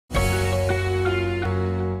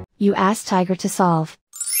You ask Tiger to solve.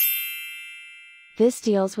 This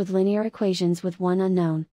deals with linear equations with one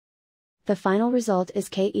unknown. The final result is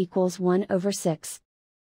k equals 1 over 6.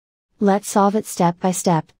 Let's solve it step by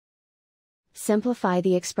step. Simplify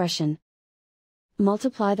the expression.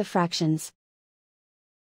 Multiply the fractions.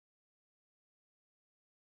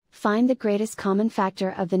 Find the greatest common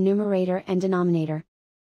factor of the numerator and denominator.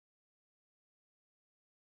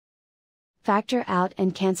 Factor out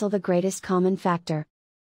and cancel the greatest common factor.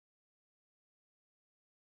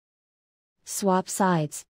 Swap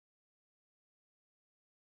sides.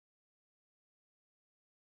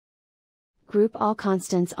 Group all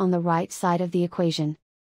constants on the right side of the equation.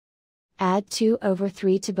 Add 2 over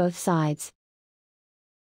 3 to both sides.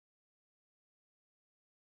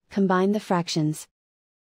 Combine the fractions.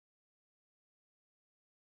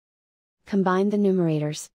 Combine the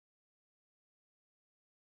numerators.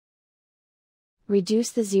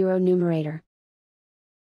 Reduce the zero numerator.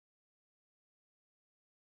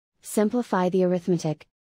 Simplify the arithmetic.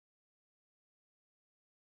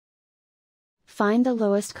 Find the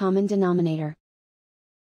lowest common denominator.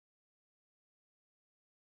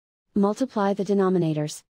 Multiply the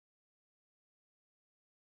denominators.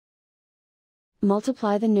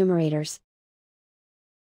 Multiply the numerators.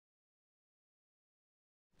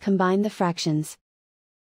 Combine the fractions.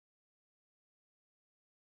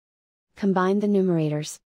 Combine the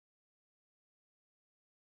numerators.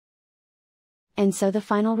 And so the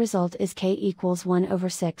final result is k equals 1 over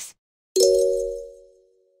 6.